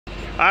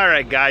All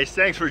right, guys,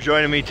 thanks for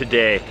joining me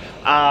today.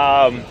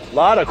 A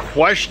lot of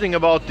questioning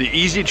about the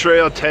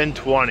EZTRAIL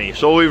 1020.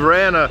 So we've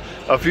ran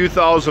a few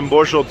thousand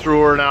bushel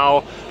through her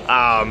now,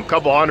 a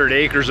couple hundred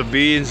acres of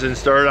beans, and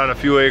started on a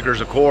few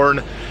acres of corn.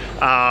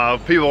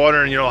 People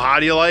wondering, how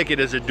do you like it?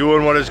 Is it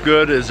doing what is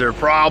good? Is there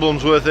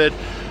problems with it?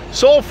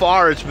 So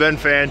far, it's been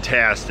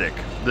fantastic.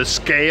 The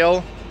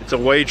scale, it's a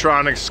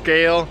Weightronic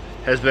scale,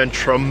 has been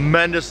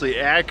tremendously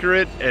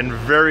accurate and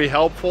very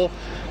helpful.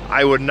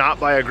 I would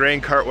not buy a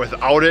grain cart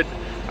without it.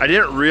 I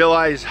didn't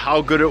realize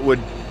how good it would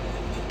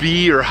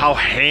be or how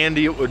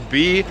handy it would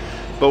be,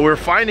 but we're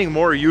finding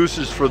more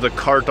uses for the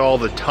cart all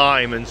the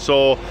time. And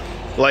so,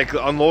 like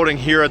unloading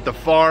here at the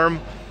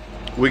farm,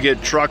 we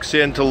get trucks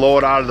in to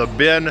load out of the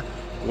bin,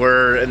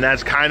 and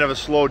that's kind of a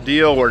slow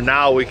deal, where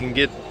now we can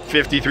get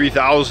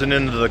 53,000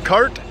 into the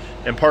cart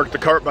and park the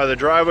cart by the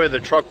driveway.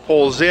 The truck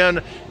pulls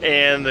in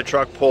and the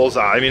truck pulls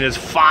out. I mean, it's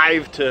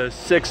 5 to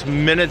 6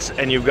 minutes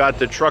and you've got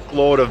the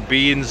truckload of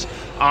beans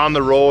on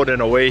the road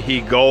and away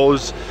he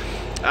goes.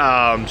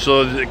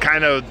 So it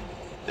kind of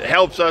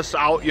helps us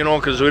out,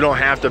 because we don't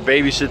have to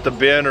babysit the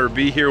bin or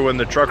be here when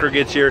the trucker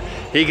gets here.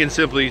 He can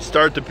simply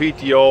start the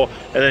PTO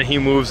and then he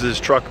moves his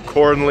truck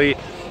accordingly.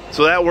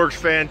 So that works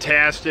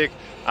fantastic.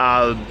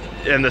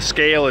 And the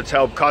scale, it's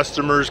helped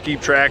customers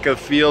keep track of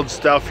field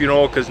stuff,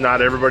 because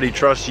not everybody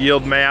trusts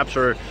yield maps,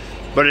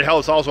 but it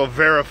helps also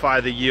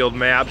verify the yield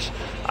maps.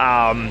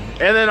 And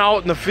then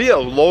out in the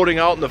field, loading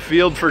out in the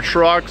field for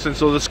trucks. And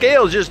so the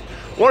scale is just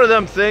one of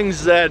them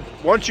things that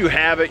once you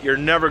have it, you're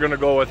never going to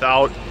go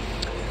without.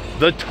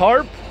 The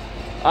tarp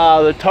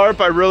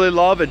I really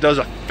love. It does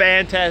a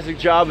fantastic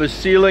job of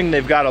sealing.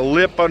 They've got a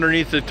lip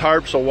underneath the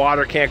tarp so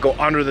water can't go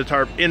under the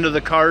tarp into the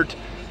cart.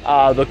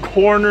 The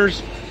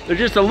corners, they're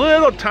just a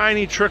little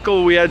tiny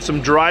trickle. We had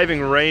some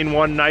driving rain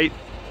one night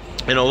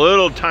and a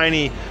little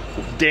tiny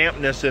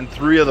dampness in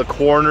 3 of the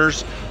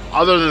corners.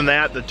 Other than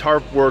that, the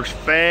tarp works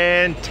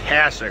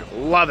fantastic.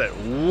 Love it.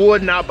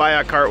 Would not buy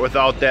a cart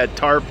without that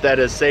tarp. That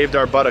has saved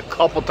our butt a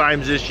couple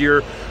times this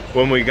year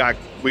when we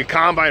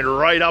combined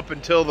right up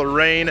until the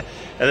rain and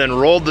then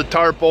rolled the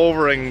tarp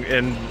over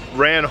and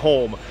ran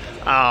home.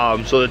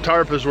 So the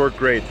tarp has worked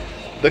great.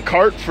 The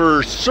cart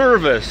for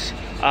service,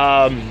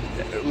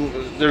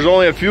 there's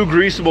only a few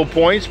greasable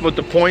points, but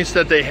the points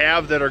that they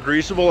have that are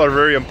greasable are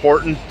very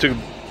important to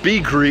be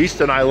greased,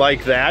 and I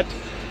like that.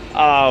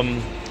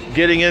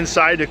 Getting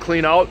inside to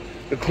clean out,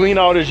 the clean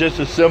out is just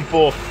a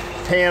simple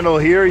handle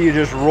here. You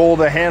just roll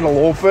the handle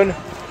open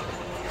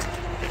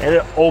and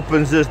it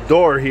opens this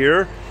door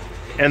here,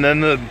 and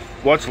then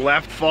what's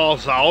left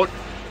falls out.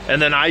 And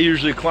then I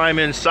usually climb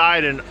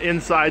inside, and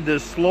inside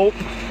this slope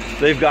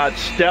they've got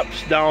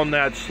steps down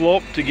that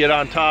slope to get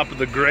on top of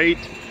the grate.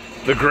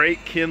 The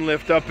grate can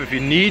lift up if you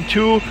need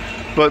to,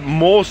 but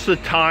most of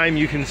the time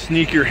you can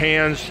sneak your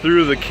hands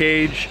through the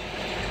cage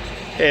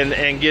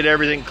and get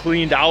everything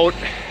cleaned out.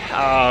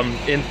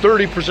 In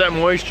 30%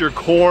 moisture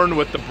corn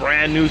with the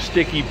brand new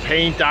sticky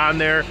paint on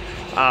there,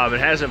 it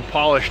hasn't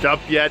polished up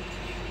yet.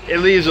 It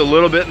leaves a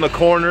little bit in the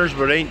corners,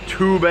 but it ain't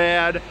too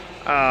bad.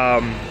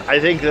 I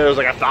think there was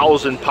like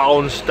 1,000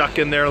 pounds stuck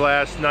in there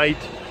last night.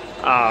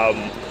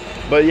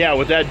 But yeah,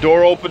 with that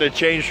door open, it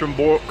changed from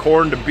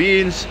corn to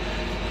beans.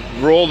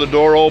 Roll the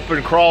door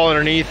open, crawl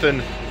underneath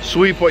and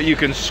sweep what you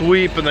can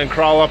sweep, and then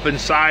crawl up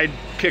inside,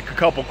 kick a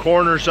couple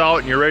corners out,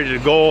 and you're ready to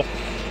go.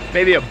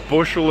 Maybe a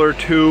bushel or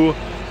two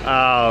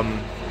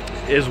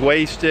is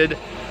wasted.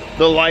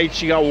 The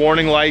lights, you got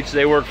warning lights,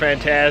 they work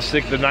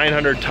fantastic. The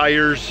 900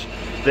 tires,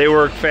 they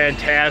work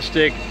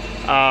fantastic.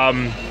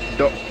 The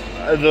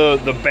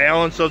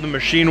balance of the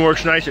machine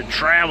works nice. It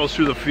travels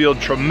through the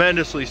field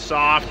tremendously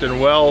soft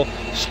and well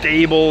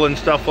stable and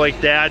stuff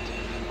like that.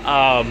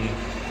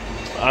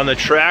 On the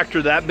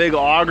tractor, that big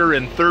auger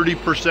in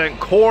 30%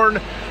 corn,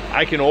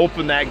 I can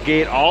open that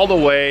gate all the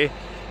way,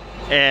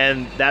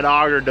 and that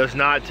auger does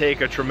not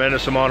take a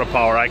tremendous amount of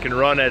power. I can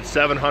run at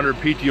 700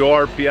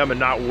 PTO RPM and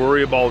not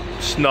worry about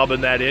snubbing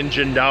that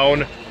engine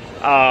down.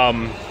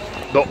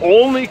 The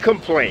only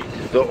complaint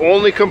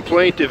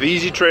if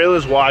EZTRAIL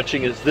is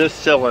watching is this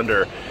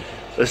cylinder.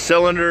 The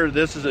cylinder,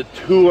 this is a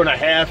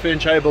 2.5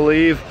 inch, I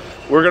believe.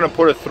 We're gonna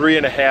put a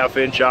 3.5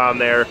 inch on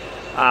there.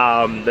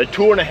 The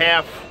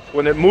 2.5,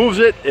 when it moves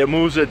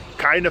it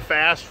kind of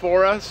fast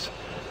for us,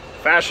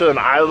 faster than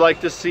I would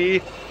like to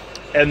see.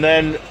 And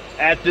then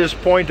at this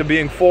point of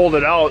being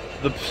folded out,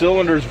 the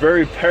cylinder is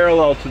very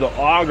parallel to the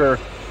auger,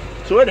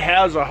 so it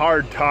has a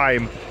hard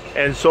time.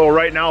 And so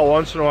right now,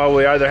 once in a while,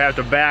 we either have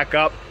to back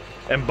up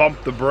and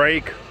bump the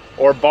brake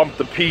or bump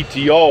the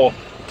PTO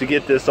to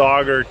get this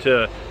auger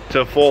to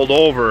fold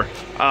over.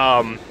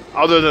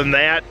 Other than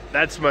that,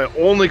 that's my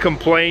only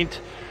complaint.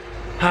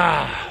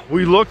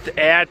 We looked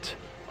at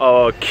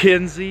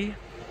Kinsey.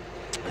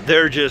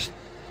 They're just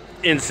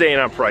insane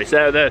on price.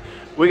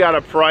 We got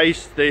a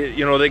price, they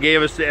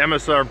gave us the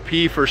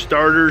MSRP for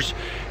starters,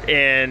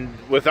 and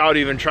without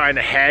even trying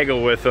to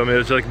haggle with them, it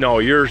was like, no,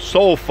 you're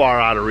so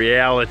far out of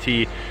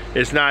reality,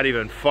 it's not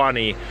even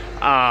funny.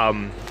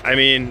 I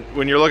mean,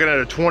 when you're looking at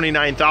a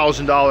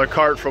 $29,000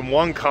 cart from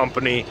one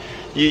company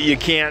you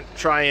can't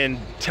try and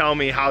tell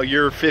me how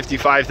your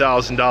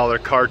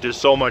 $55,000 cart is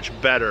so much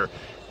better.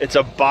 It's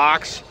a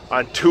box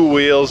on 2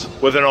 wheels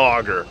with an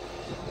auger.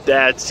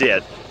 That's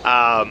it.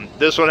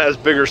 This one has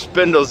bigger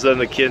spindles than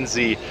the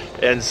Kinsey,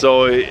 and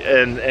so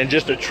and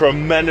just a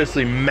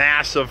tremendously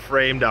massive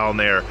frame down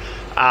there.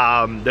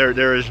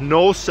 There is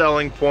no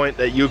selling point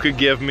that you could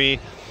give me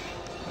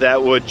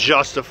that would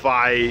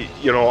justify,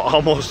 you know,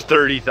 almost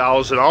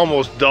 $30,000,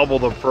 almost double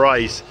the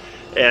price,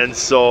 and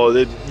so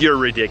you're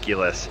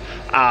ridiculous.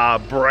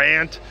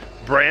 Brandt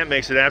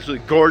makes an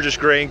absolutely gorgeous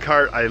grain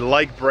cart. I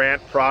like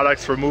Brandt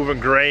products for moving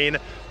grain.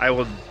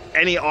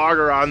 Any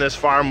auger on this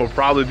farm will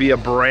probably be a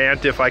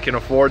Brandt if I can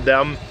afford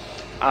them.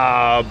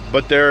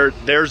 But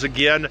there's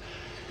again,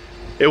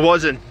 it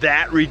wasn't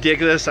that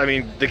ridiculous. I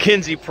mean, the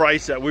Kinsey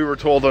price that we were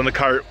told on the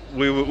cart,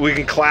 we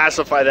can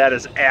classify that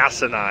as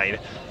asinine.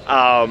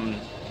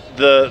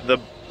 The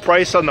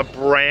price on the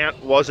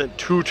Brandt wasn't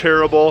too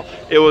terrible.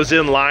 It was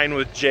in line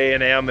with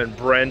J&M and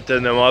Brent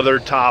and them other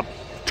top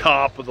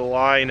of the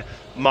line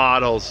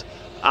models.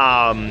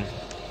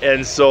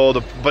 And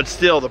so but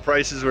still the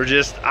prices were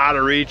just out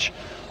of reach.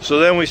 So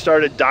then we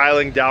started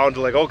dialing down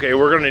to like, okay,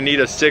 we're gonna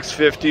need a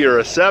 650 or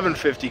a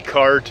 750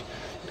 cart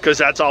because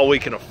that's all we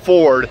can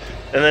afford.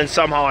 And then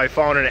somehow I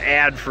found an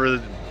ad for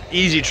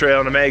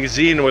EZTRAIL in a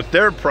magazine with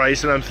their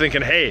price, and I'm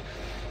thinking, hey,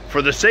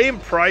 for the same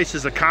price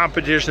as the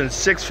competition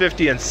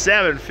 650 and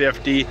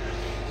 750,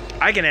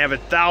 I can have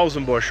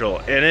 1,000 bushel,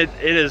 and it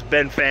has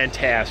been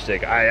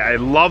fantastic. I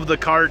love the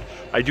cart.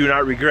 I do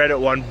not regret it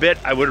one bit.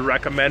 I would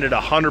recommend it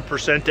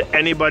 100% to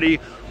anybody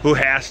who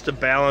has to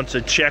balance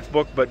a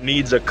checkbook but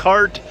needs a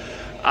cart.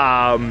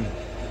 And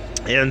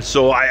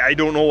so I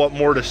don't know what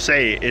more to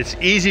say. It's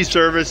easy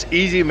service,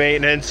 easy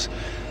maintenance,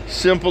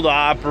 simple to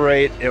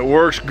operate. It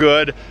works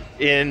good.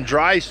 In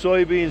dry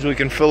soybeans, we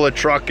can fill a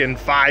truck in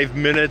 5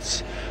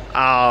 minutes.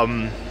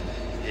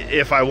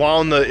 If I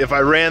ran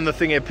the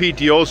thing at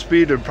PTO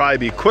speed, it'd probably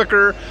be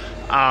quicker.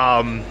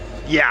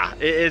 Yeah,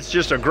 it's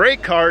just a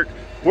great cart,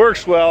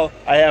 works well.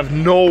 I have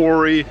no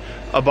worry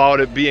about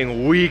it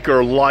being weak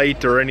or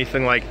light or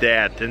anything like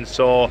that. And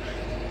so,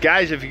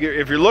 guys, if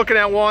you're looking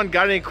at one,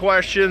 got any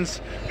questions,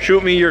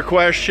 shoot me your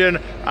question.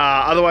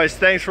 Otherwise,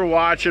 thanks for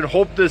watching.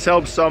 Hope this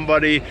helps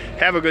somebody.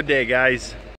 Have a good day, guys.